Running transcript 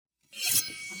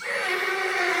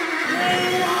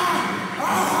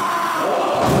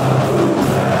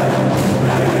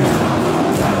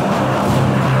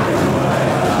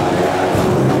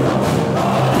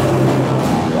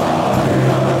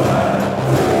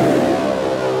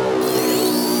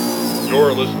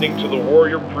You're listening to the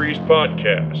Warrior Priest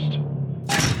Podcast.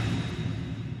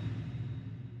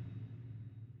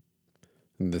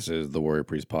 This is the Warrior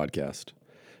Priest Podcast,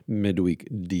 Midweek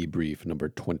Debrief number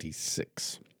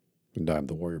 26. And I'm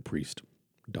the Warrior Priest,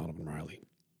 Donovan Riley.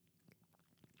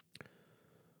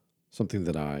 Something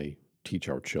that I teach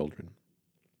our children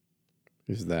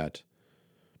is that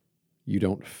you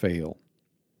don't fail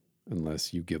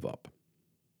unless you give up.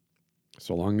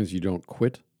 So long as you don't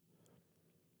quit,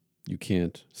 you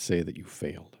can't say that you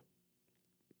failed.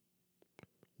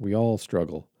 We all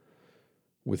struggle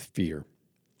with fear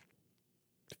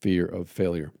of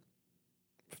failure,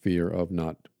 fear of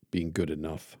not being good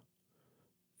enough,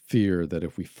 fear that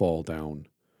if we fall down,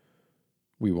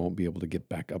 we won't be able to get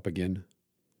back up again,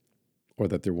 or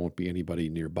that there won't be anybody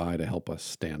nearby to help us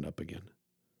stand up again.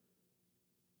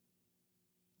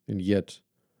 And yet,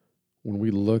 when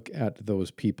we look at those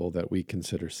people that we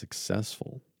consider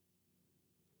successful,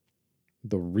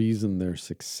 the reason they're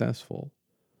successful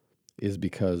is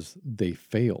because they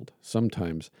failed,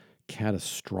 sometimes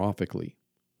catastrophically,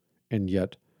 and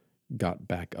yet got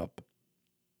back up.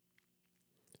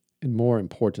 And more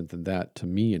important than that, to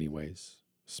me anyways,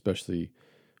 especially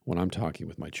when I'm talking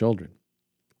with my children,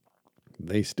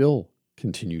 they still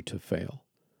continue to fail.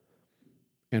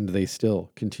 And they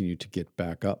still continue to get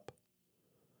back up.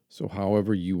 So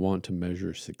however you want to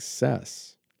measure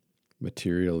success,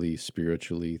 materially,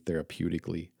 spiritually,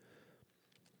 therapeutically,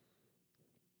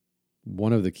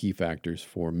 one of the key factors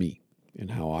for me in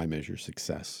how I measure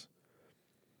success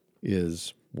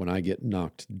is when I get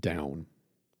knocked down,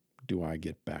 do I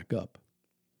get back up?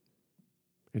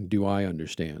 And do I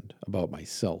understand about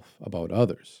myself, about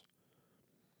others?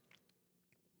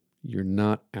 You're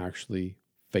not actually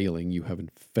failing. You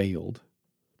haven't failed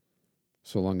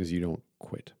so long as you don't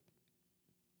quit.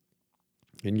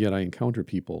 And yet I encounter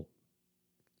people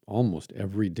almost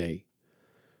every day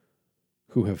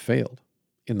who have failed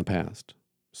in the past,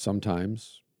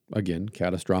 sometimes, again,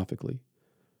 catastrophically,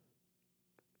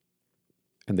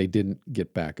 and they didn't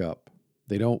get back up.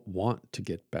 They don't want to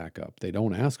get back up. They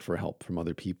don't ask for help from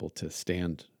other people to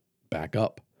stand back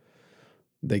up.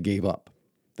 They gave up.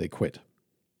 They quit.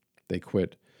 They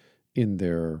quit in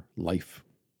their life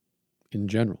in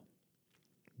general.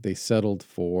 They settled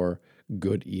for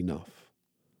good enough.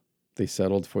 They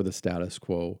settled for the status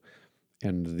quo,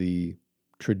 and the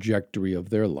trajectory of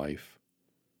their life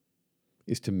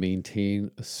is to maintain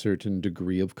a certain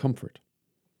degree of comfort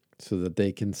so that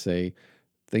they can say,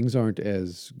 things aren't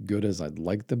as good as I'd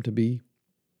like them to be,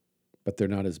 but they're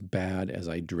not as bad as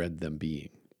I dread them being.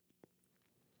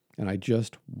 And I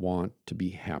just want to be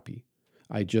happy.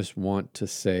 I just want to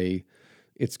say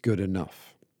it's good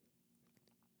enough.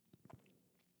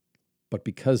 But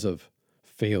because of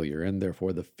failure, and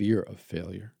therefore the fear of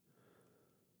failure,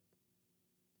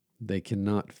 they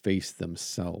cannot face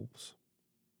themselves.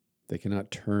 They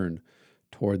cannot turn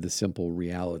toward the simple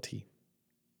reality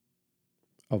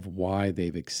of why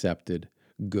they've accepted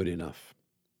good enough.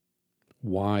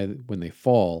 Why, when they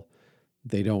fall,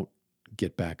 they don't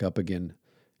get back up again,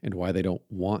 and why they don't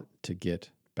want to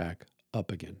get back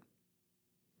up again.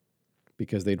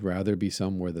 Because they'd rather be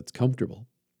somewhere that's comfortable,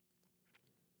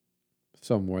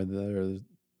 somewhere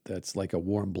that's like a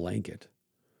warm blanket,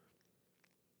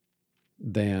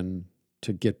 than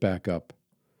to get back up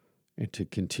and to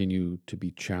continue to be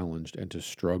challenged and to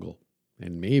struggle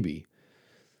and maybe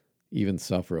even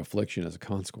suffer affliction as a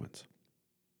consequence.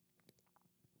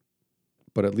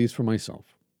 But at least for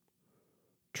myself,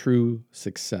 true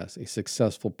success, a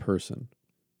successful person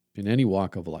in any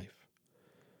walk of life,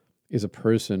 is a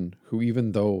person who,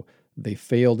 even though they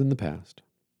failed in the past,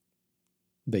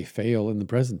 they fail in the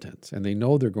present tense, and they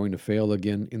know they're going to fail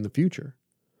again in the future,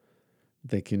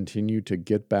 they continue to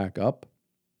get back up,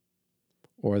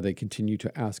 or they continue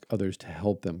to ask others to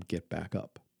help them get back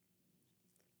up.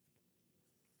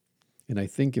 And I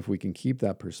think if we can keep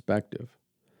that perspective,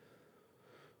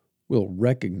 we'll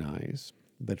recognize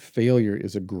that failure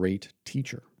is a great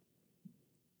teacher.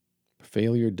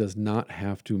 Failure does not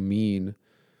have to mean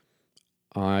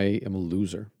I am a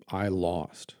loser, I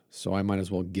lost, so I might as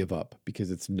well give up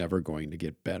because it's never going to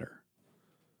get better.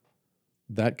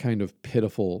 That kind of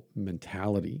pitiful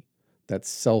mentality, that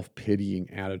self-pitying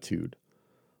attitude,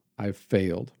 I've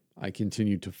failed, I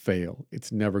continue to fail,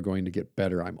 it's never going to get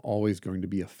better, I'm always going to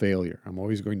be a failure, I'm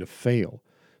always going to fail,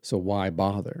 so why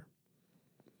bother?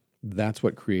 That's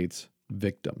what creates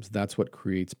victims. That's what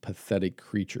creates pathetic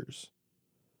creatures.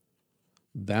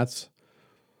 That's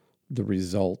the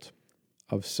result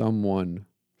of someone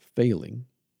failing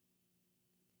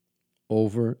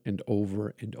over and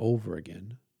over and over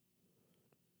again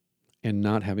and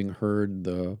not having heard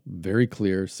the very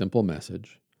clear, simple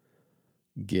message,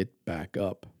 get back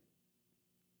up.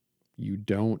 You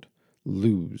don't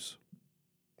lose.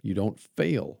 You don't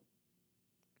fail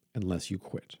unless you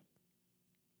quit.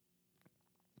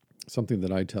 Something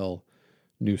that I tell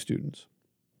new students,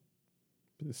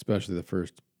 especially the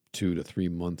first 2 to 3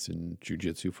 months in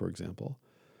jiu-jitsu, for example,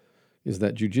 is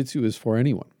that jiu-jitsu is for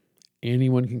anyone.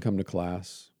 Anyone can come to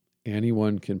class.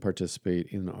 Anyone can participate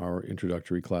in our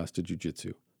introductory class to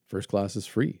jiu-jitsu. First class is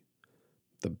free.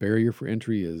 The barrier for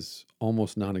entry is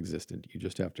almost non-existent. You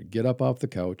just have to get up off the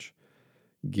couch,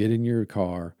 get in your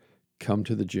car, come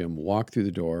to the gym, walk through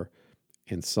the door,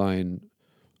 and sign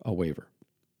a waiver.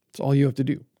 That's all you have to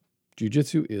do.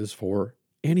 Jiu-jitsu is for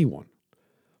anyone,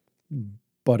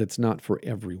 but it's not for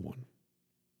everyone.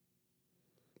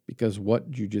 Because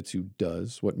what jiu-jitsu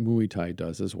does, what Muay Thai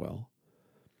does as well,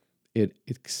 it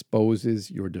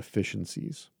exposes your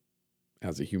deficiencies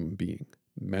as a human being.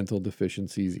 Mental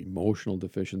deficiencies, emotional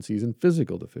deficiencies, and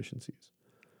physical deficiencies.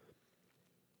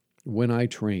 When I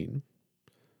train,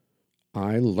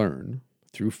 I learn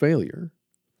through failure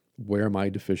where my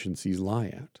deficiencies lie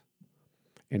at.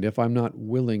 And if I'm not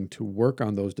willing to work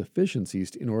on those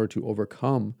deficiencies in order to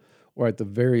overcome, or at the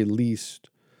very least,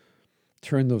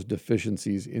 turn those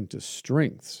deficiencies into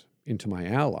strengths, into my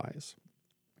allies,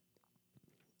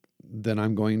 then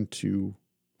I'm going to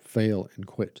fail and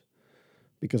quit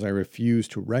because I refuse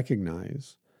to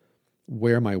recognize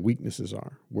where my weaknesses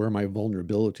are, where my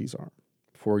vulnerabilities are.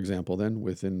 For example, then,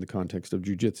 within the context of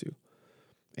jiu-jitsu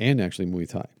and actually Muay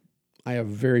Thai, I have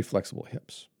very flexible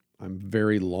hips. I'm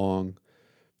very long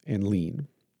and lean.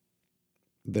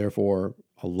 Therefore,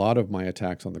 a lot of my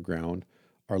attacks on the ground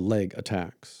are leg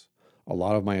attacks. A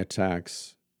lot of my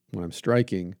attacks when I'm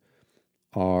striking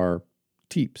are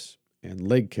teeps and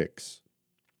leg kicks.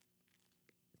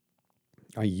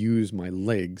 I use my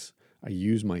legs, I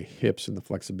use my hips and the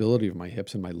flexibility of my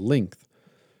hips and my length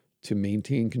to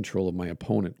maintain control of my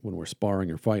opponent when we're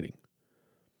sparring or fighting.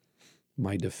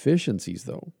 My deficiencies,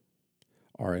 though,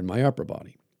 are in my upper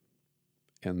body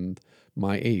and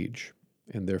my age,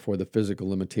 and therefore the physical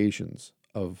limitations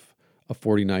of a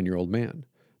 49-year-old man.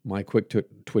 My quick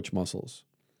twitch muscles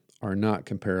are not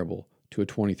comparable to a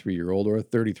 23-year-old or a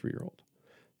 33-year-old.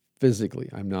 Physically,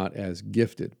 I'm not as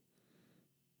gifted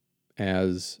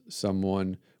as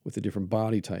someone with a different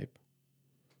body type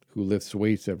who lifts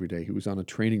weights every day, who's on a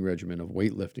training regimen of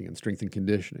weightlifting and strength and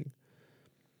conditioning.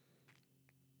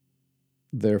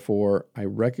 Therefore, I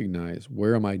recognize,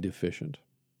 where am I deficient?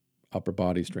 Upper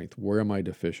body strength. Where am I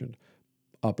deficient?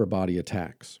 Upper body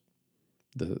attacks.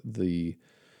 The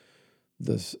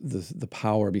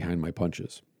power behind my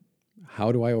punches.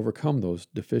 How do I overcome those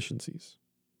deficiencies?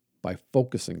 By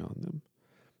focusing on them,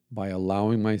 by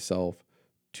allowing myself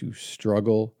to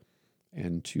struggle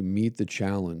and to meet the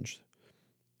challenge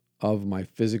of my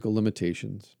physical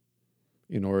limitations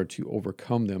in order to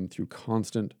overcome them through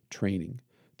constant training,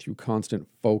 through constant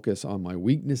focus on my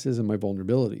weaknesses and my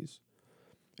vulnerabilities,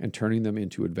 and turning them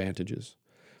into advantages.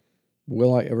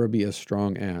 Will I ever be as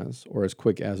strong as or as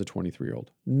quick as a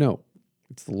 23-year-old? No.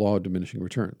 It's the law of diminishing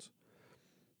returns.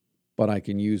 But I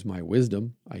can use my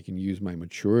wisdom, I can use my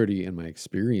maturity and my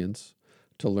experience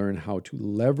to learn how to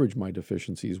leverage my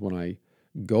deficiencies when I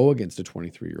go against a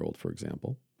 23-year-old, for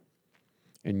example,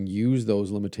 and use those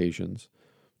limitations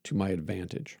to my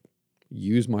advantage.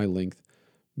 Use my length.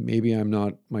 Maybe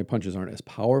my punches aren't as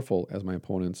powerful as my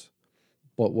opponent's,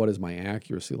 but what is my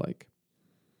accuracy like?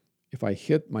 If I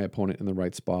hit my opponent in the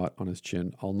right spot on his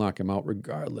chin, I'll knock him out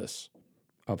regardless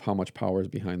of how much power is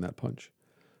behind that punch.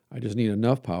 I just need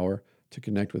enough power to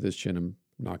connect with his chin and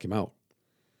knock him out.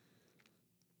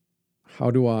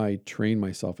 How do I train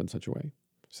myself in such a way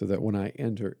so that when I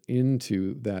enter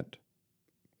into that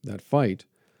fight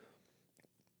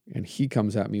and he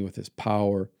comes at me with his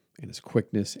power and his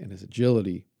quickness and his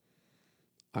agility,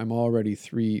 I'm already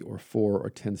 3 or 4 or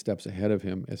 10 steps ahead of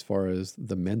him as far as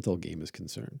the mental game is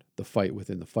concerned, the fight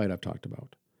within the fight I've talked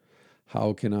about.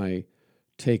 How can I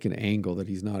take an angle that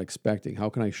he's not expecting? How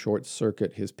can I short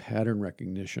circuit his pattern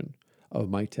recognition of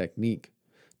my technique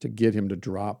to get him to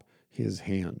drop his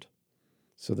hand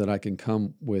so that I can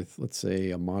come with, let's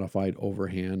say, a modified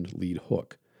overhand lead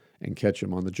hook and catch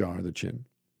him on the jaw or the chin?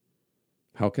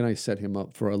 How can I set him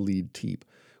up for a lead teep,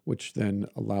 which then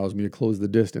allows me to close the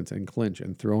distance and clinch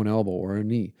and throw an elbow or a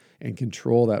knee and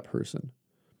control that person?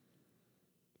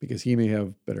 Because he may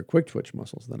have better quick twitch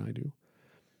muscles than I do.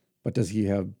 But does he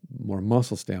have more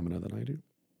muscle stamina than I do?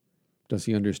 Does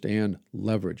he understand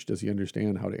leverage? Does he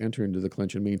understand how to enter into the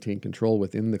clinch and maintain control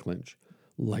within the clinch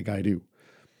like I do?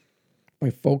 By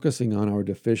focusing on our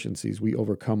deficiencies, we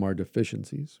overcome our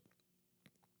deficiencies.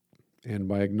 And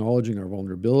by acknowledging our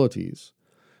vulnerabilities,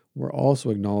 we're also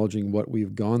acknowledging what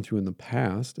we've gone through in the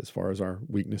past as far as our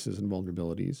weaknesses and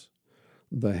vulnerabilities,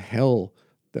 the hell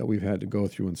that we've had to go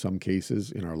through in some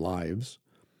cases in our lives,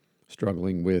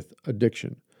 struggling with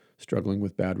addiction, struggling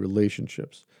with bad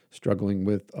relationships, struggling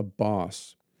with a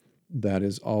boss that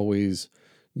is always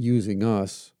using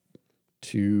us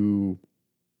to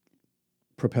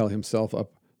propel himself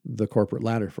up the corporate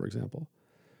ladder, for example.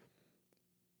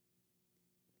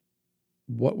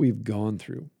 What we've gone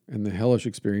through and the hellish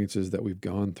experiences that we've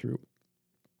gone through.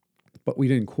 But we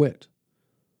didn't quit.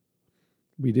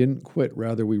 We didn't quit.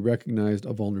 Rather, we recognized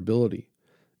a vulnerability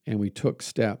and we took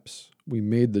steps. We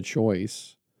made the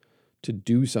choice to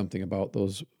do something about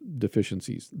those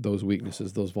deficiencies, those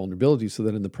weaknesses, those vulnerabilities, so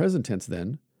that in the present tense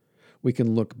then, we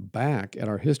can look back at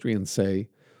our history and say,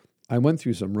 I went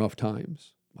through some rough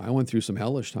times. I went through some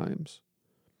hellish times.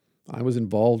 I was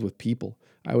involved with people.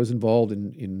 I was involved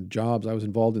in jobs. I was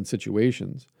involved in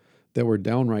situations that were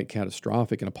downright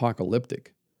catastrophic and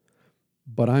apocalyptic.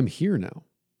 But I'm here now.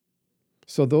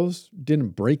 So those didn't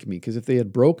break me, because if they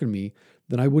had broken me,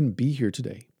 then I wouldn't be here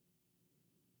today.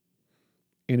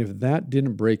 And if that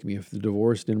didn't break me, if the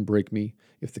divorce didn't break me,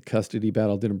 if the custody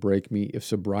battle didn't break me, if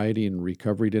sobriety and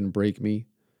recovery didn't break me,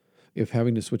 if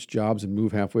having to switch jobs and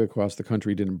move halfway across the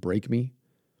country didn't break me,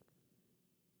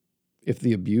 if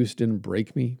the abuse didn't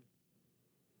break me,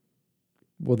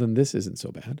 well, then this isn't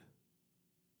so bad.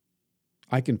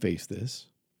 I can face this.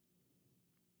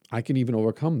 I can even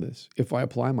overcome this if I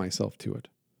apply myself to it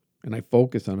and I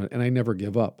focus on it and I never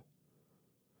give up.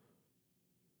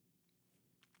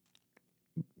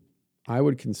 I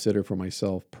would consider for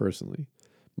myself personally,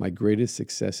 my greatest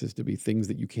successes to be things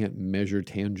that you can't measure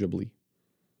tangibly.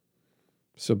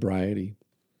 Sobriety,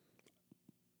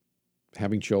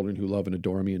 having children who love and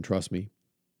adore me and trust me,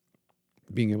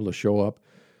 being able to show up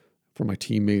for my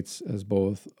teammates as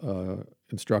both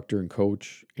instructor and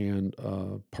coach and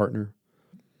partner.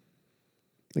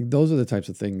 Like, those are the types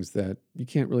of things that you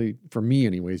can't really, for me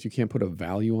anyways, you can't put a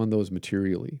value on those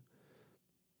materially,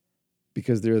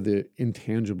 because they're the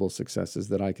intangible successes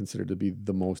that I consider to be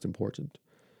the most important.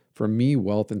 For me,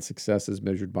 wealth and success is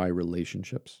measured by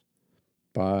relationships,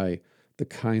 by the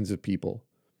kinds of people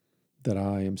that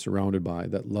I am surrounded by,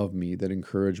 that love me, that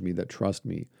encourage me, that trust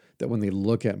me, that when they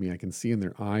look at me, I can see in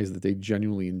their eyes that they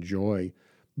genuinely enjoy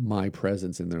my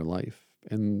presence in their life.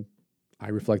 And I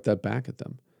reflect that back at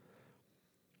them.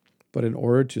 But in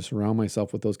order to surround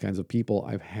myself with those kinds of people,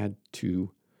 I've had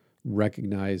to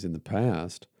recognize in the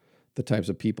past the types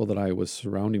of people that I was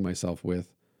surrounding myself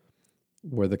with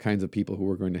were the kinds of people who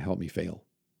were going to help me fail.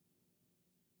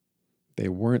 They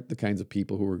weren't the kinds of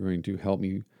people who were going to help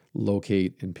me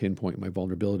locate and pinpoint my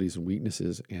vulnerabilities and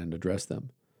weaknesses and address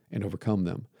them and overcome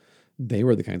them. They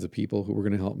were the kinds of people who were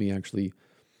going to help me actually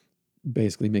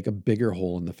basically make a bigger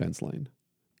hole in the fence line,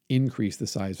 increase the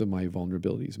size of my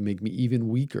vulnerabilities, make me even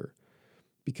weaker,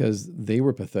 because they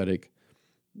were pathetic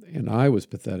and I was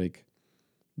pathetic.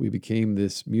 We became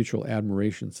this mutual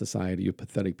admiration society of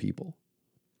pathetic people.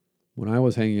 When I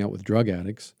was hanging out with drug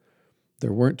addicts,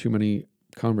 there weren't too many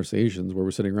conversations where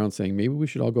we're sitting around saying, maybe we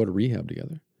should all go to rehab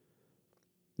together.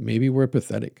 Maybe we're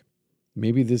pathetic.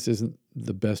 Maybe this isn't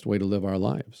the best way to live our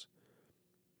lives.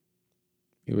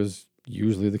 It was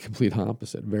usually the complete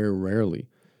opposite. Very rarely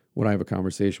would I have a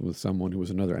conversation with someone who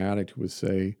was another addict who would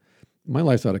say, my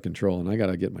life's out of control and I got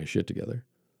to get my shit together.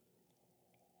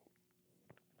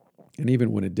 And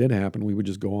even when it did happen, we would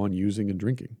just go on using and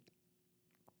drinking.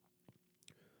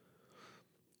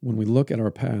 When we look at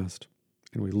our past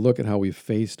and we look at how we've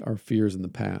faced our fears in the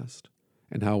past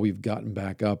and how we've gotten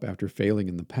back up after failing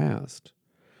in the past,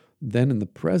 then in the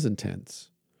present tense,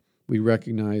 we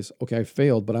recognize, okay, I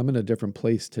failed, but I'm in a different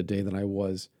place today than I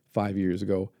was 5 years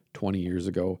ago, 20 years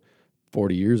ago,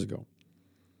 40 years ago.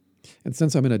 And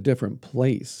since I'm in a different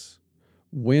place,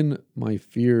 when my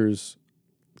fears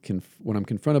when I'm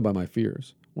confronted by my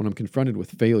fears, when I'm confronted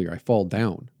with failure, I fall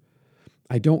down.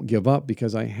 I don't give up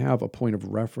because I have a point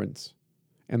of reference.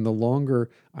 And the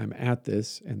longer I'm at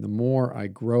this and the more I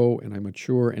grow and I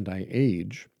mature and I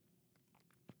age,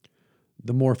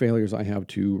 the more failures I have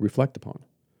to reflect upon.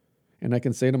 And I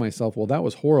can say to myself, well, that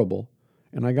was horrible.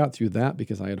 And I got through that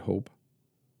because I had hope.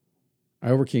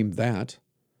 I overcame that.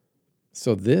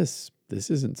 So this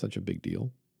isn't such a big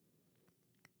deal.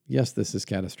 Yes, this is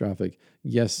catastrophic.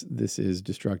 Yes, this is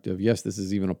destructive. Yes, this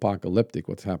is even apocalyptic,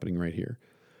 what's happening right here.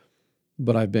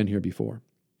 But I've been here before.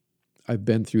 I've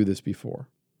been through this before.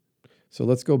 So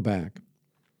let's go back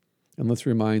and let's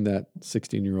remind that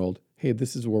 16-year-old, hey,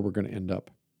 this is where we're going to end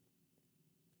up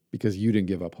because you didn't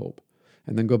give up hope.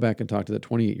 And then go back and talk to that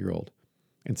 28-year-old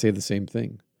and say the same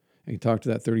thing. And you talk to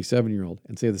that 37-year-old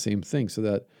and say the same thing so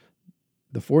that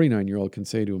the 49-year-old can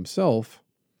say to himself,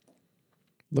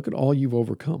 look at all you've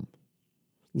overcome.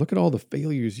 Look at all the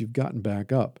failures you've gotten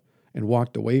back up and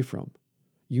walked away from.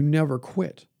 You never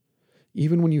quit.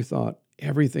 Even when you thought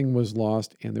everything was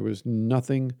lost and there was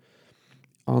nothing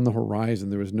on the horizon,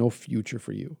 there was no future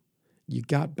for you. You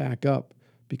got back up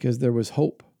because there was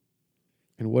hope.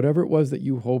 And whatever it was that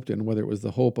you hoped in, whether it was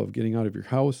the hope of getting out of your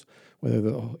house, whether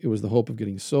it was the hope of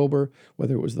getting sober,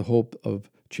 whether it was the hope of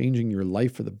changing your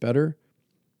life for the better,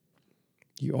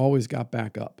 you always got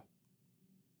back up.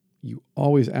 You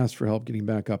always asked for help getting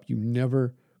back up. You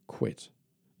never quit.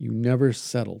 You never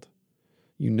settled.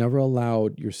 You never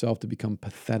allowed yourself to become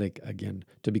pathetic again,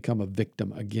 to become a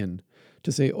victim again,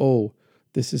 to say, oh,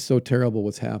 this is so terrible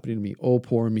what's happening to me. Oh,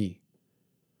 poor me.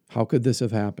 How could this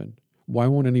have happened? Why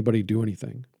won't anybody do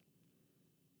anything?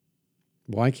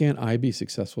 Why can't I be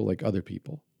successful like other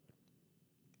people?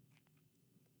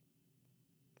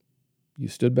 You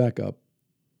stood back up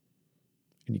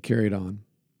and you carried on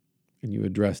and you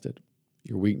addressed it,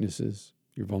 your weaknesses,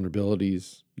 your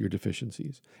vulnerabilities, your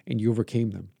deficiencies, and you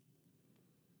overcame them.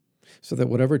 So that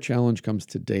whatever challenge comes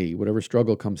today, whatever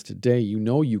struggle comes today, you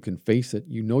know you can face it,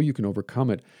 you know you can overcome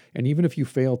it. And even if you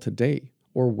fail today,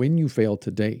 or when you fail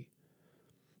today,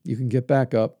 you can get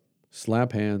back up,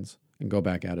 slap hands, and go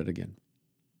back at it again.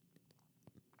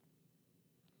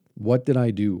 What did I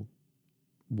do?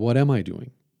 What am I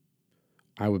doing?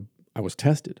 I was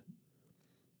tested.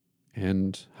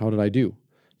 And how did I do?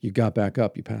 You got back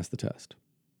up, you passed the test.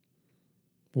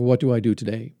 Well, what do I do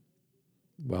today?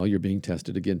 Well, you're being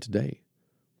tested again today.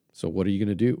 So what are you going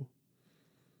to do?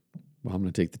 Well, I'm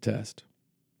going to take the test.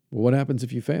 Well, what happens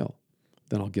if you fail?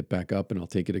 Then I'll get back up and I'll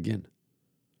take it again.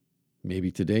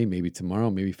 Maybe today, maybe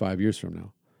tomorrow, maybe 5 years from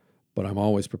now. But I'm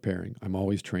always preparing. I'm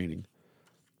always training.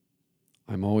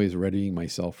 I'm always readying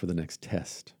myself for the next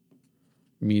test,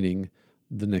 meaning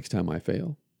the next time I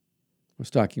fail. I was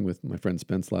talking with my friend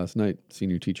Spence last night,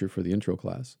 senior teacher for the intro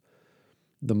class.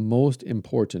 The most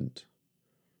important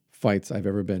fights I've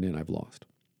ever been in, I've lost.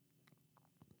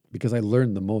 Because I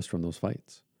learned the most from those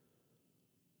fights.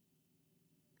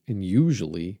 And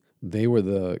usually they were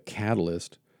the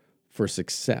catalyst for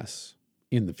success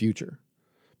in the future.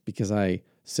 Because I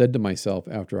said to myself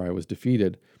after I was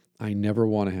defeated, I never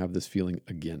want to have this feeling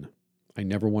again. I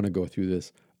never want to go through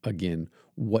this again.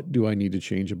 What do I need to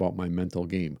change about my mental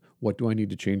game? What do I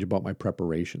need to change about my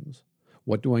preparations?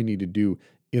 What do I need to do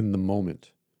in the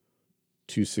moment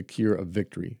to secure a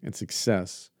victory and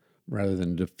success rather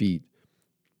than defeat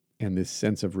and this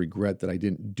sense of regret that I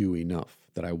didn't do enough,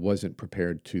 that I wasn't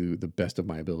prepared to the best of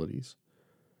my abilities?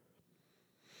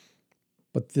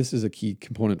 But this is a key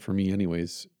component for me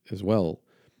anyways as well.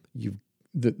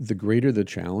 The greater the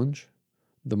challenge,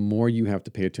 the more you have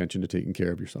to pay attention to taking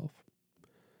care of yourself.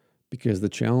 Because the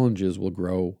challenges will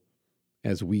grow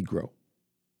as we grow.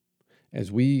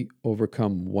 As we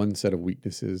overcome one set of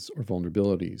weaknesses or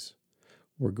vulnerabilities,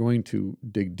 we're going to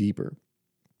dig deeper.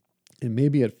 And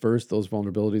maybe at first those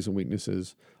vulnerabilities and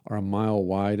weaknesses are a mile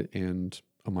wide and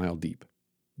a mile deep.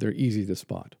 They're easy to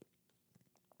spot.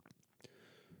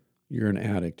 You're an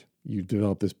addict. You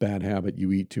develop this bad habit.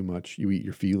 You eat too much. You eat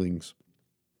your feelings.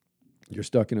 You're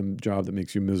stuck in a job that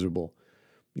makes you miserable.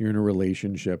 You're in a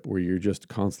relationship where you're just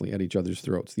constantly at each other's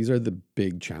throats. These are the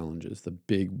big challenges, the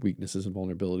big weaknesses and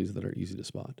vulnerabilities that are easy to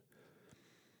spot.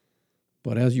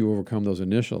 But as you overcome those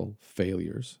initial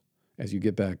failures, as you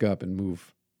get back up and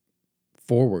move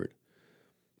forward,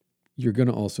 you're going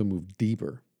to also move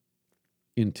deeper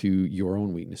into your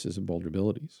own weaknesses and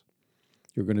vulnerabilities.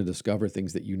 You're going to discover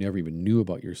things that you never even knew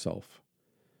about yourself.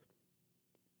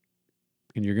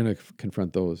 And you're going to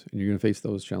confront those, and you're going to face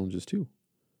those challenges too.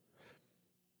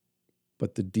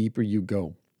 But the deeper you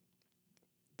go,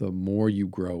 the more you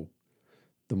grow,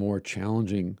 the more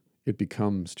challenging it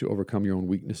becomes to overcome your own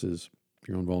weaknesses,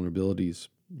 your own vulnerabilities,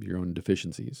 your own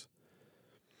deficiencies.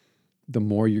 The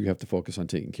more you have to focus on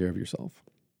taking care of yourself.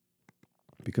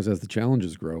 Because as the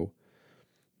challenges grow,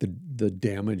 the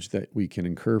damage that we can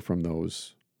incur from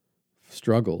those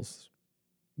struggles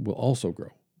will also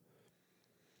grow.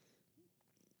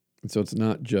 And so it's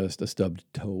not just a stubbed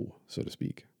toe, so to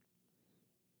speak.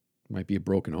 It might be a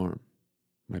broken arm.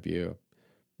 It might be a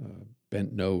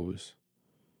bent nose.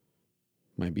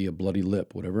 It might be a bloody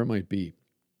lip, whatever it might be.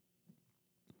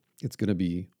 It's going to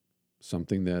be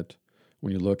something that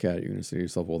when you look at it, you're going to say to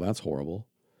yourself, well, that's horrible.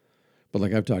 But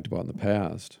like I've talked about in the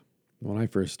past, when I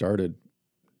first started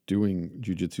doing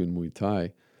jiu-jitsu and Muay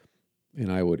Thai,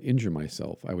 and I would injure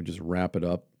myself, I would just wrap it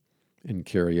up and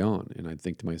carry on. And I'd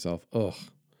think to myself, ugh,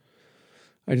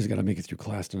 I just got to make it through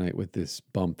class tonight with this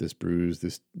bump, this bruise,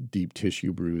 this deep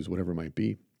tissue bruise, whatever it might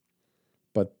be.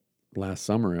 But last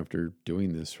summer, after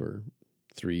doing this for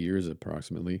 3 years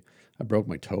approximately, I broke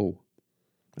my toe.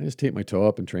 I just taped my toe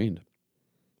up and trained.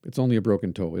 It's only a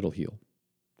broken toe. It'll heal.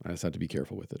 I just have to be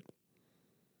careful with it.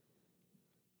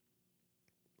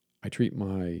 I treat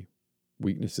my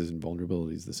weaknesses and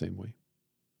vulnerabilities the same way.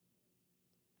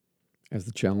 As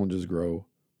the challenges grow,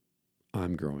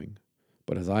 I'm growing.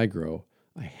 But as I grow,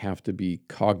 I have to be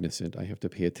cognizant. I have to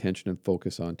pay attention and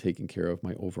focus on taking care of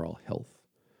my overall health.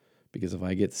 Because if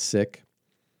I get sick,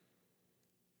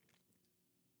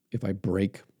 if I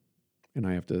break and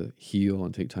I have to heal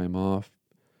and take time off,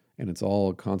 and it's all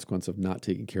a consequence of not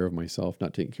taking care of myself,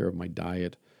 not taking care of my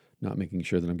diet, not making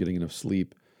sure that I'm getting enough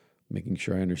sleep, making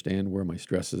sure I understand where my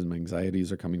stresses and my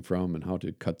anxieties are coming from and how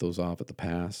to cut those off at the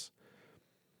pass.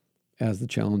 As the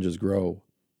challenges grow,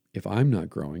 if I'm not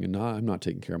growing and I'm not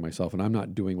taking care of myself and I'm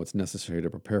not doing what's necessary to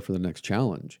prepare for the next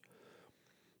challenge,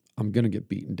 I'm going to get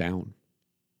beaten down.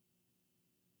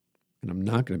 And I'm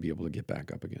not going to be able to get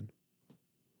back up again.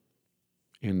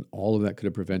 And all of that could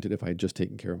have prevented if I had just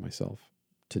taken care of myself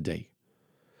today.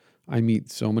 I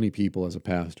meet so many people as a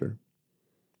pastor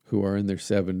who are in their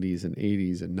 70s and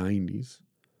 80s and 90s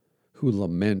who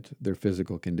lament their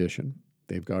physical condition.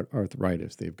 They've got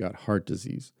arthritis, they've got heart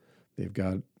disease, they've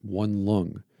got one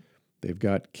lung, they've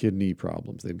got kidney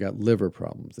problems, they've got liver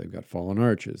problems, they've got fallen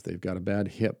arches, they've got a bad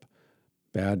hip,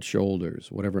 bad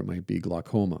shoulders, whatever it might be,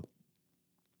 glaucoma.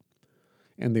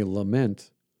 And they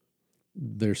lament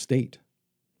their state.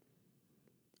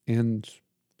 And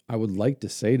I would like to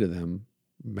say to them,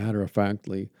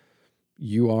 matter-of-factly,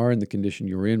 you are in the condition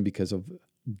you're in because of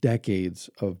decades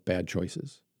of bad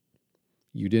choices.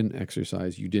 You didn't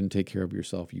exercise. You didn't take care of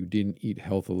yourself. You didn't eat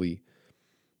healthily.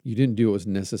 You didn't do what was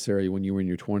necessary when you were in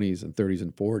your 20s and 30s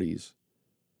and 40s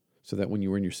so that when you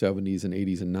were in your 70s and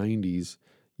 80s and 90s,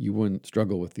 you wouldn't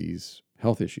struggle with these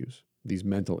health issues, these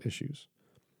mental issues,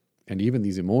 and even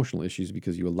these emotional issues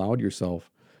because you allowed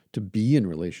yourself to be in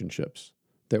relationships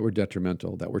that were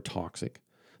detrimental, that were toxic,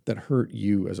 that hurt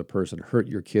you as a person, hurt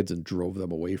your kids and drove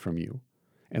them away from you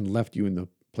and left you in the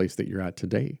place that you're at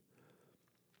today.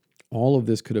 All of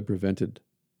this could have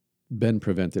been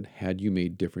prevented had you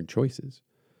made different choices.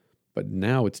 But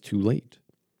now it's too late.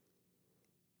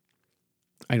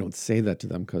 I don't say that to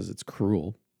them because it's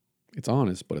cruel. It's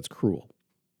honest, but it's cruel.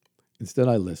 Instead,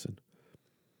 I listen.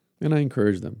 And I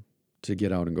encourage them to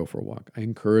get out and go for a walk. I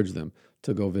encourage them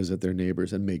to go visit their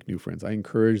neighbors and make new friends. I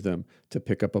encourage them to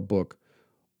pick up a book.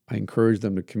 I encourage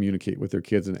them to communicate with their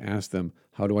kids and ask them,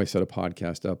 how do I set a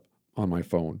podcast up on my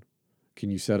phone? Can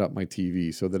you set up my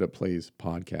TV so that it plays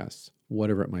podcasts?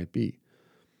 Whatever it might be.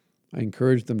 I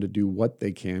encourage them to do what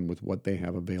they can with what they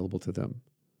have available to them.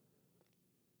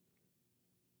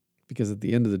 Because at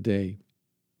the end of the day,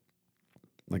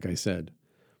 like I said,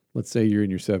 let's say you're in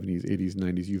your 70s, 80s,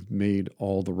 90s, you've made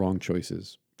all the wrong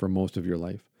choices for most of your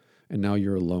life, and now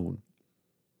you're alone.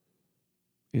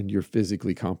 And you're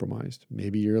physically compromised.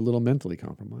 Maybe you're a little mentally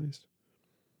compromised.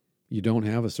 You don't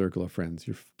have a circle of friends.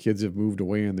 Your kids have moved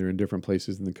away and they're in different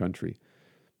places in the country.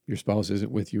 Your spouse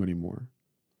isn't with you anymore.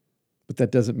 But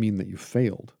that doesn't mean that you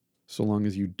failed, so long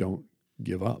as you don't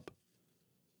give up.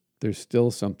 There's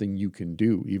still something you can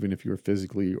do, even if you're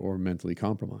physically or mentally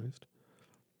compromised.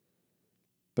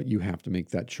 But you have to make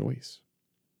that choice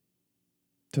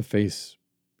to face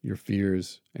your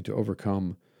fears and to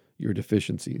overcome your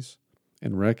deficiencies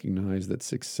and recognize that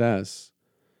success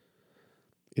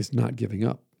is not giving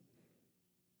up.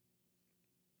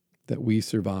 That we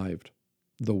survived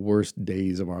the worst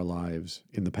days of our lives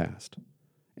in the past.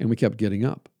 And we kept getting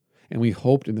up. And we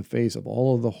hoped in the face of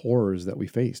all of the horrors that we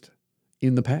faced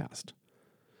in the past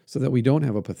so that we don't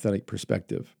have a pathetic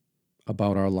perspective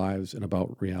about our lives and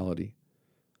about reality.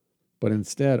 But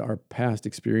instead, our past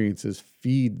experiences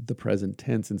feed the present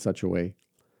tense in such a way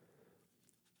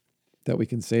that we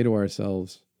can say to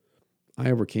ourselves,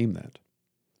 I overcame that.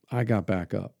 I got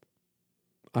back up.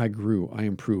 I grew. I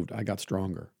improved. I got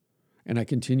stronger. And I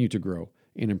continue to grow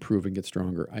and improve and get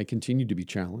stronger. I continue to be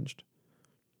challenged.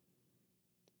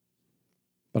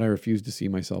 But I refuse to see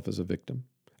myself as a victim.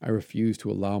 I refuse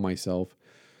to allow myself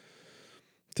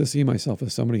to see myself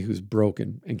as somebody who's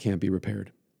broken and can't be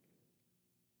repaired.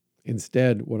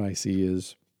 Instead, what I see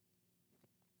is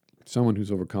someone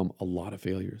who's overcome a lot of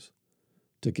failures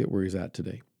to get where he's at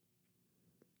today.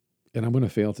 And I'm going to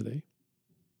fail today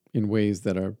in ways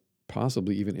that are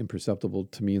possibly even imperceptible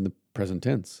to me in the present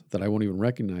tense, that I won't even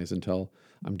recognize until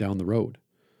I'm down the road.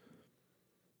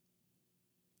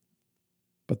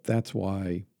 But that's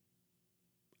why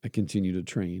I continue to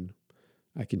train.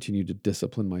 I continue to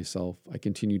discipline myself. I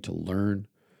continue to learn.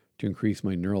 to increase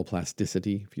my neural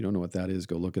plasticity. If you don't know what that is,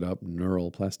 go look it up,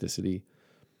 neural plasticity.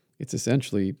 It's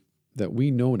essentially that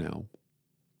we know now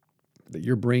that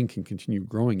your brain can continue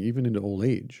growing even into old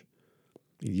age.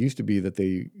 It used to be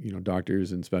that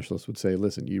doctors and specialists would say,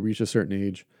 listen, you reach a certain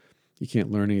age, you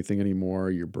can't learn anything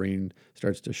anymore, your brain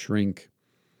starts to shrink,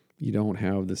 you don't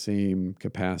have the same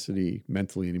capacity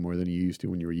mentally anymore than you used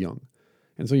to when you were young.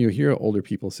 And so you hear older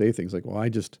people say things like, well, I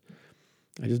just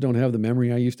don't have the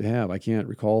memory I used to have. I can't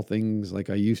recall things like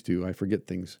I used to. I forget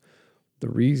things. The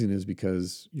reason is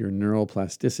because your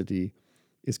neuroplasticity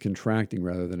is contracting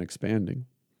rather than expanding.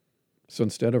 So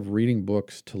instead of reading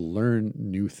books to learn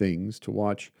new things, to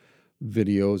watch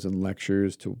videos and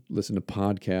lectures, to listen to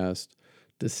podcasts,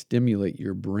 to stimulate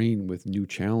your brain with new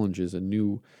challenges and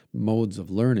new modes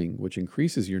of learning, which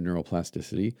increases your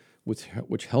neuroplasticity,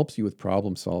 which helps you with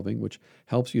problem solving, which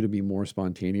helps you to be more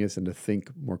spontaneous and to think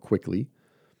more quickly,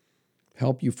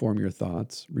 help you form your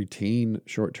thoughts, retain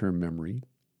short-term memory.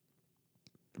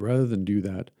 Rather than do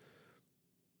that,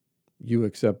 you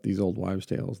accept these old wives'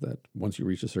 tales that once you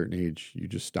reach a certain age, you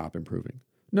just stop improving.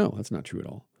 No, that's not true at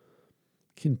all.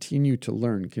 Continue to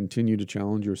learn. Continue to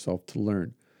challenge yourself to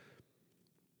learn.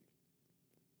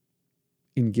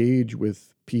 Engage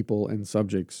with people and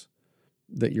subjects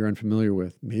that you're unfamiliar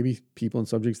with, maybe people and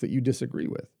subjects that you disagree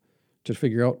with, to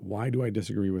figure out, why do I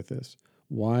disagree with this?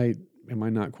 Why am I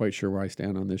not quite sure where I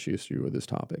stand on this issue or this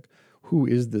topic? Who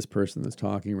is this person that's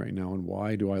talking right now, and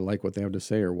why do I like what they have to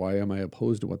say, or why am I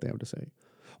opposed to what they have to say?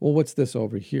 Well, what's this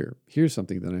over here? Here's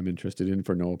something that I'm interested in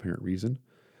for no apparent reason.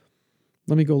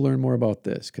 Let me go learn more about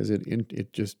this because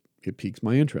it piques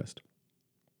my interest.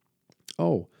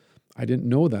 Oh, I didn't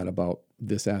know that about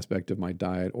this aspect of my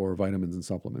diet or vitamins and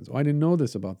supplements. Oh, I didn't know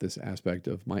this about this aspect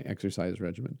of my exercise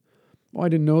regimen. Oh, I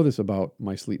didn't know this about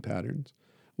my sleep patterns.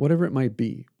 Whatever it might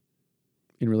be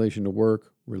in relation to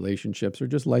work, relationships, or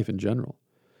just life in general,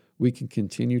 we can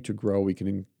continue to grow. We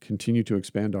can continue to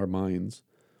expand our minds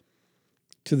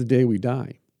to the day we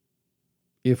die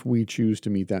if we choose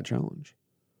to meet that challenge.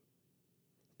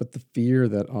 But the fear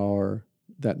that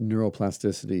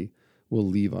neuroplasticity will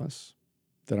leave us,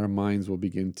 that our minds will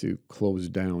begin to close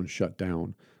down, shut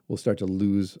down. We'll start to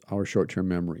lose our short-term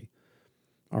memory.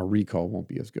 Our recall won't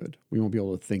be as good. We won't be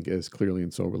able to think as clearly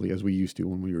and soberly as we used to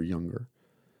when we were younger.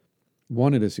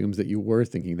 One, it assumes that you were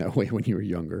thinking that way when you were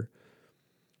younger.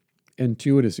 And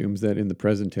two, it assumes that in the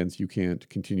present tense, you can't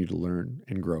continue to learn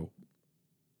and grow.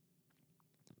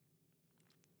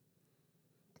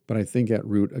 But I think at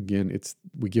root, again,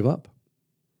 we give up.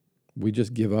 We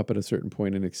just give up at a certain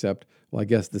point and accept, well, I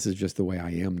guess this is just the way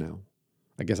I am now.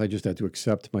 I guess I just had to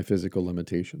accept my physical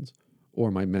limitations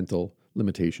or my mental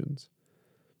limitations.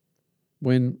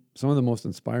 When some of the most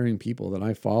inspiring people that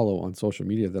I follow on social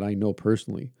media that I know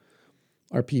personally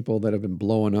are people that have been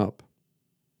blown up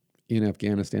in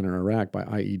Afghanistan and Iraq by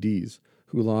IEDs,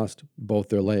 who lost both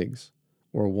their legs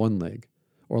or one leg,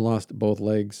 or lost both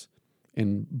legs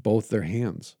and both their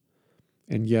hands.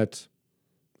 And yet,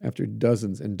 after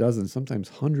dozens and dozens, sometimes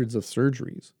hundreds of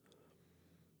surgeries,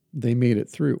 they made it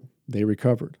through. They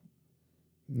recovered.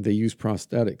 They used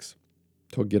prosthetics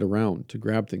to get around, to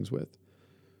grab things with.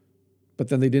 But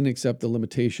then they didn't accept the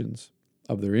limitations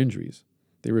of their injuries.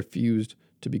 They refused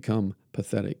to become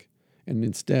pathetic. And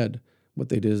instead, what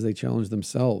they did is they challenged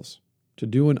themselves to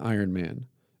do an Ironman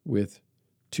with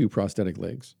 2 prosthetic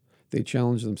legs. They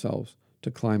challenged themselves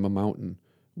to climb a mountain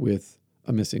with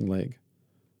a missing leg.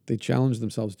 They challenged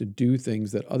themselves to do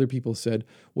things that other people said,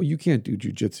 well, you can't do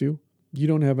jujitsu. You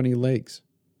don't have any legs.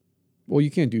 Well,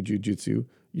 you can't do jujitsu.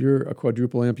 You're a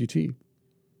quadruple amputee.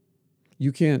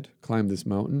 You can't climb this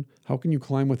mountain. How can you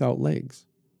climb without legs?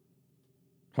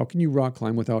 How can you rock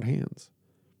climb without hands?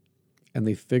 And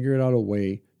they figured out a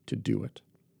way to do it.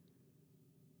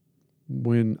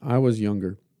 When I was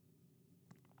younger,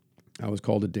 I was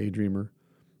called a daydreamer,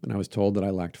 and I was told that I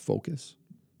lacked focus.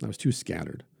 I was too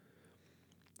scattered.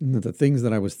 And that the things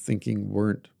that I was thinking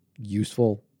weren't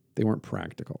useful, they weren't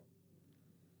practical.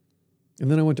 And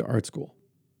then I went to art school,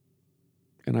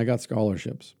 and I got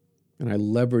scholarships, and I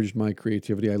leveraged my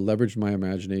creativity, I leveraged my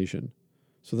imagination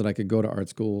so that I could go to art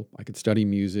school, I could study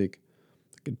music,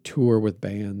 I could tour with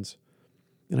bands,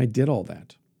 and I did all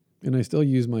that. And I still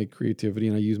use my creativity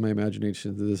and I use my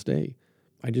imagination to this day.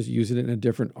 I just use it in a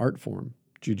different art form,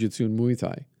 jiu-jitsu and Muay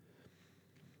Thai.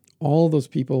 All of those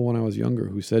people when I was younger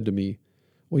who said to me,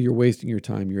 well, you're wasting your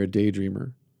time, you're a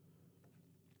daydreamer.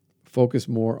 Focus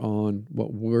more on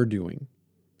what we're doing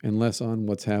and less on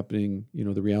what's happening,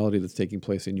 the reality that's taking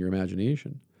place in your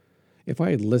imagination. If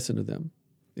I had listened to them,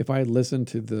 if I had listened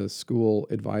to the school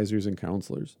advisors and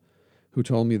counselors who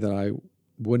told me that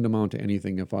wouldn't amount to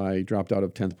anything if I dropped out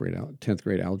of 10th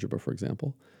grade algebra, for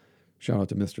example. Shout out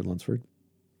to Mr. Lunsford,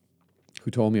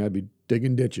 who told me I'd be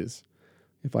digging ditches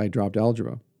if I dropped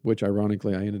algebra, which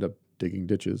ironically I ended up digging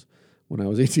ditches when I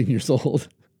was 18 years old.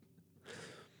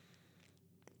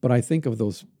 But I think of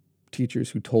those teachers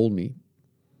who told me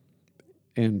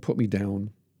and put me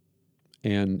down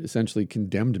and essentially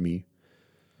condemned me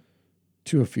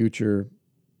to a future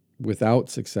without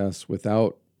success,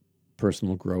 without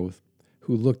personal growth,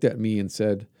 who looked at me and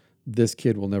said, this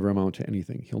kid will never amount to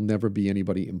anything. He'll never be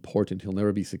anybody important. He'll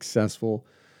never be successful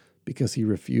because he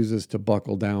refuses to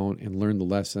buckle down and learn the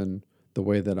lesson the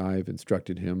way that I've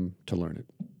instructed him to learn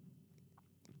it.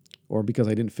 Or because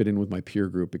I didn't fit in with my peer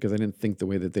group, because I didn't think the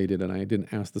way that they did and I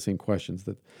didn't ask the same questions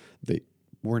that they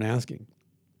weren't asking.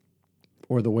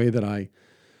 Or the way that I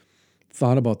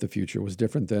thought about the future was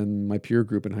different than my peer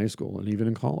group in high school and even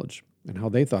in college, and how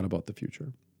they thought about the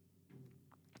future.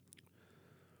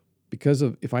 Because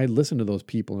of, if I had listened to those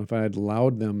people, and if I had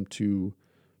allowed them to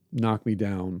knock me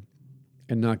down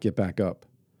and not get back up,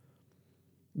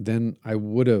 then I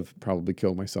would have probably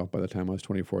killed myself by the time I was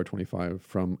 24 or 25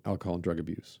 from alcohol and drug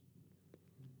abuse.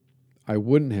 I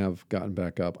wouldn't have gotten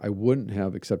back up. I wouldn't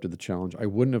have accepted the challenge. I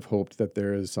wouldn't have hoped that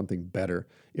there is something better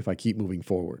if I keep moving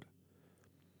forward.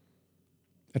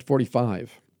 At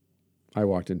 45, I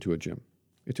walked into a gym.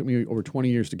 It took me over 20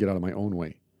 years to get out of my own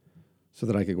way so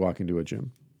that I could walk into a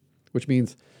gym, which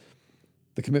means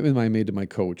the commitment I made to my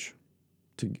coach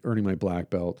to earning my black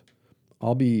belt,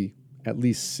 I'll be at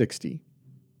least 60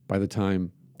 by the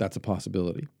time that's a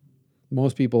possibility.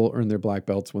 Most people earn their black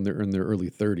belts when they're in their early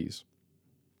 30s,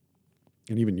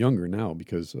 and even younger now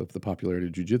because of the popularity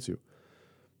of jiu-jitsu.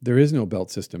 There is no belt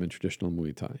system in traditional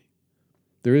Muay Thai.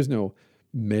 There is no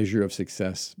measure of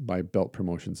success by belt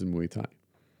promotions in Muay Thai.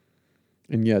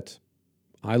 And yet,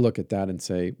 I look at that and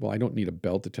say, well, I don't need a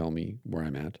belt to tell me where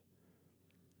I'm at.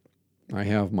 I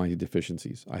have my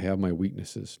deficiencies. I have my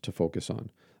weaknesses to focus on.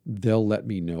 They'll let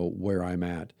me know where I'm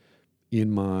at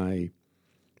in my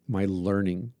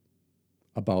learning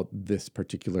about this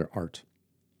particular art.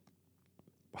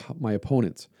 My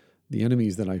opponents, the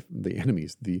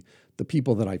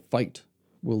people that I fight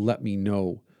will let me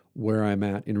know where I'm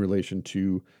at in relation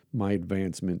to my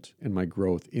advancement and my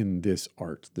growth in this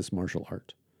art, this martial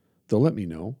art. They'll let me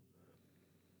know.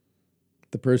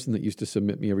 The person that used to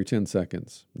submit me every 10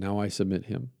 seconds, now I submit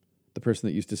him. The person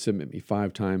that used to submit me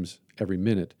 5 times every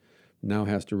minute now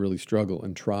has to really struggle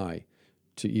and try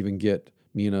to even get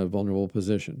me in a vulnerable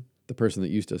position. The person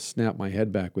that used to snap my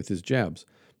head back with his jabs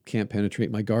can't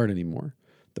penetrate my guard anymore.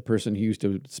 The person who used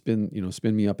to spin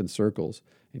me up in circles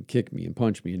and kick me and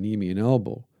punch me and knee me and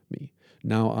elbow me.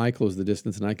 Now I close the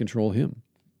distance and I control him.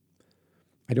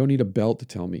 I don't need a belt to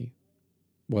tell me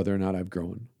whether or not I've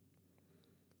grown.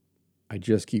 I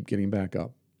just keep getting back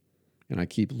up and I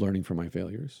keep learning from my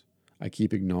failures. I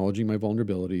keep acknowledging my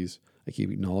vulnerabilities. I keep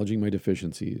acknowledging my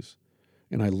deficiencies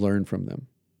and I learn from them.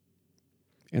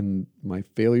 And my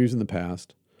failures in the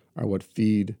past are what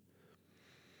feed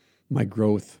my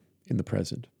growth in the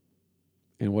present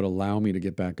and what allow me to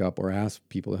get back up or ask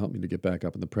people to help me to get back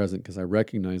up in the present, because I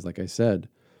recognize, like I said,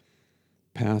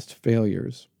 past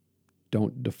failures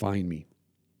don't define me.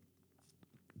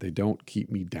 They don't keep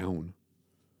me down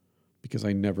because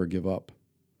I never give up.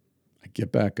 I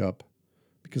get back up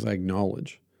because I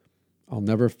acknowledge I'll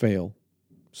never fail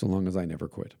so long as I never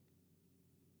quit.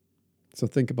 So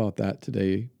think about that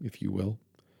today, if you will.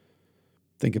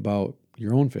 Think about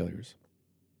your own failures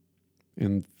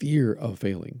and fear of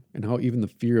failing, and how even the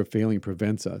fear of failing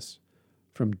prevents us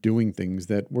from doing things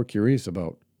that we're curious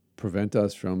about, prevent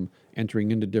us from entering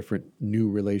into different new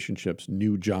relationships,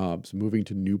 new jobs, moving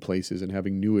to new places and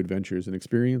having new adventures and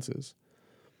experiences.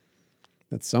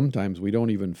 That sometimes we don't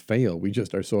even fail. We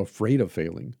just are so afraid of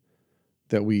failing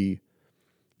that we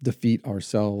defeat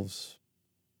ourselves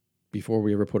before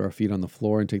we ever put our feet on the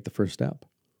floor and take the first step.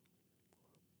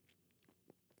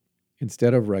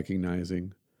 Instead of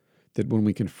recognizing that when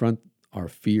we confront our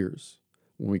fears,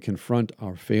 when we confront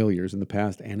our failures in the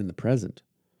past and in the present,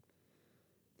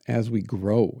 as we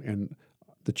grow and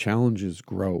the challenges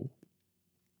grow,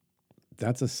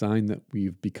 that's a sign that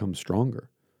we've become stronger.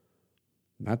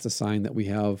 That's a sign that we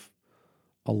have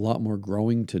a lot more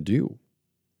growing to do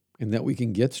and that we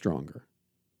can get stronger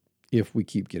if we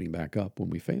keep getting back up when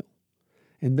we fail.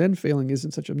 And then failing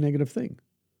isn't such a negative thing.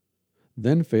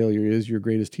 Then failure is your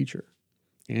greatest teacher.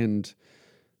 And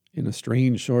in a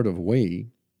strange sort of way,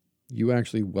 you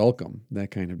actually welcome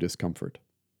that kind of discomfort.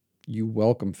 You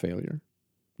welcome failure.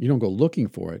 You don't go looking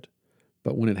for it,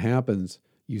 but when it happens,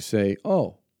 you say,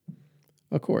 oh,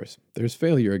 of course, there's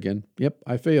failure again. Yep,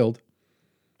 I failed.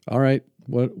 All right,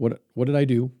 What did I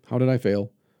do? How did I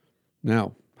fail?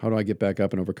 Now, how do I get back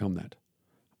up and overcome that?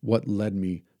 What led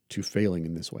me to failing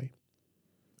in this way?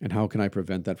 And how can I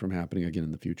prevent that from happening again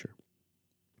in the future?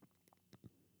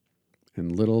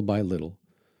 And little by little,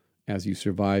 as you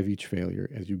survive each failure,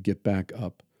 as you get back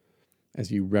up,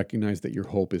 as you recognize that your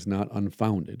hope is not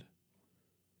unfounded,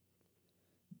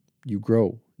 you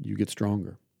grow, you get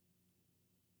stronger.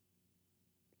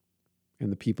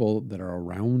 And the people that are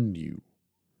around you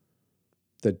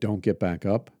that don't get back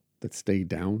up, that stay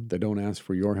down, that don't ask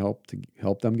for your help to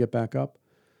help them get back up,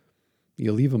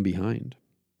 you leave them behind.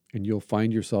 And you'll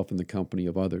find yourself in the company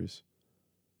of others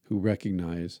who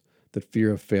recognize that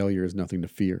fear of failure is nothing to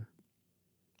fear.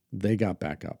 They got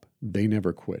back up. They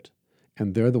never quit.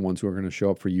 And they're the ones who are going to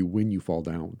show up for you when you fall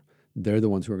down. They're the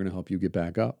ones who are going to help you get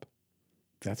back up.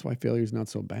 That's why failure is not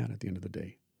so bad at the end of the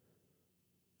day.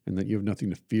 And that you have nothing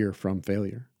to fear from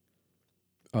failure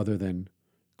other than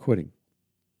quitting.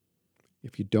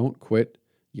 If you don't quit,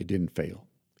 you didn't fail.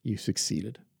 You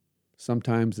succeeded.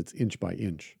 Sometimes it's inch by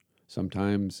inch.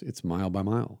 Sometimes it's mile by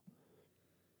mile.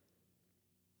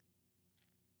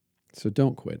 So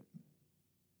don't quit.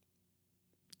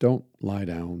 Don't lie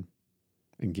down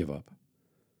and give up.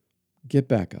 Get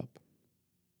back up.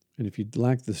 And if you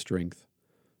lack the strength,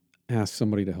 ask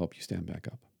somebody to help you stand back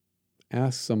up.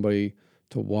 Ask somebody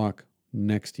to walk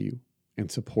next to you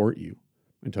and support you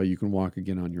until you can walk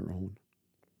again on your own.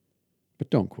 But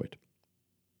don't quit.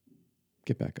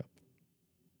 Get back up.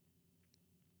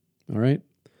 All right?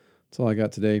 That's all I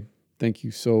got today. Thank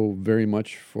you so very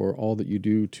much for all that you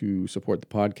do to support the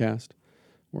podcast.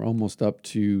 We're almost up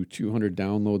to 200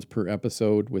 downloads per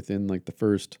episode within like the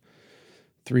first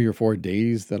 3 or 4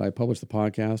 days that I published the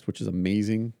podcast, which is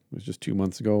amazing. It was just 2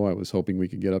 months ago. I was hoping we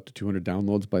could get up to 200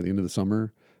 downloads by the end of the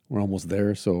summer. We're almost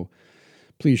there. So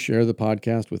please share the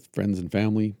podcast with friends and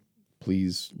family.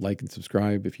 Please like and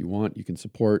subscribe if you want. You can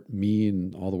support me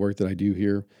and all the work that I do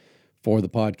here for the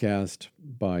podcast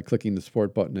by clicking the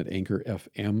support button at Anchor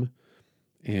FM.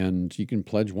 And you can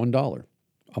pledge $1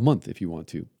 a month if you want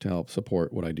to help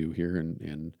support what I do here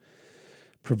and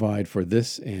provide for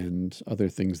this and other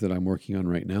things that I'm working on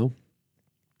right now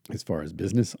as far as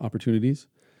business opportunities.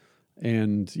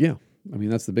 And yeah, I mean,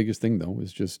 that's the biggest thing though,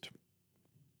 is just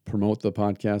promote the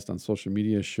podcast on social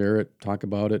media, share it, talk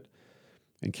about it,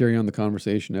 and carry on the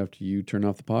conversation after you turn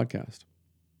off the podcast.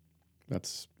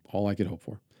 That's all I could hope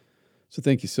for. So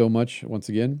thank you so much once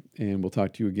again, and we'll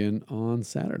talk to you again on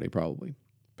Saturday probably.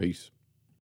 Peace.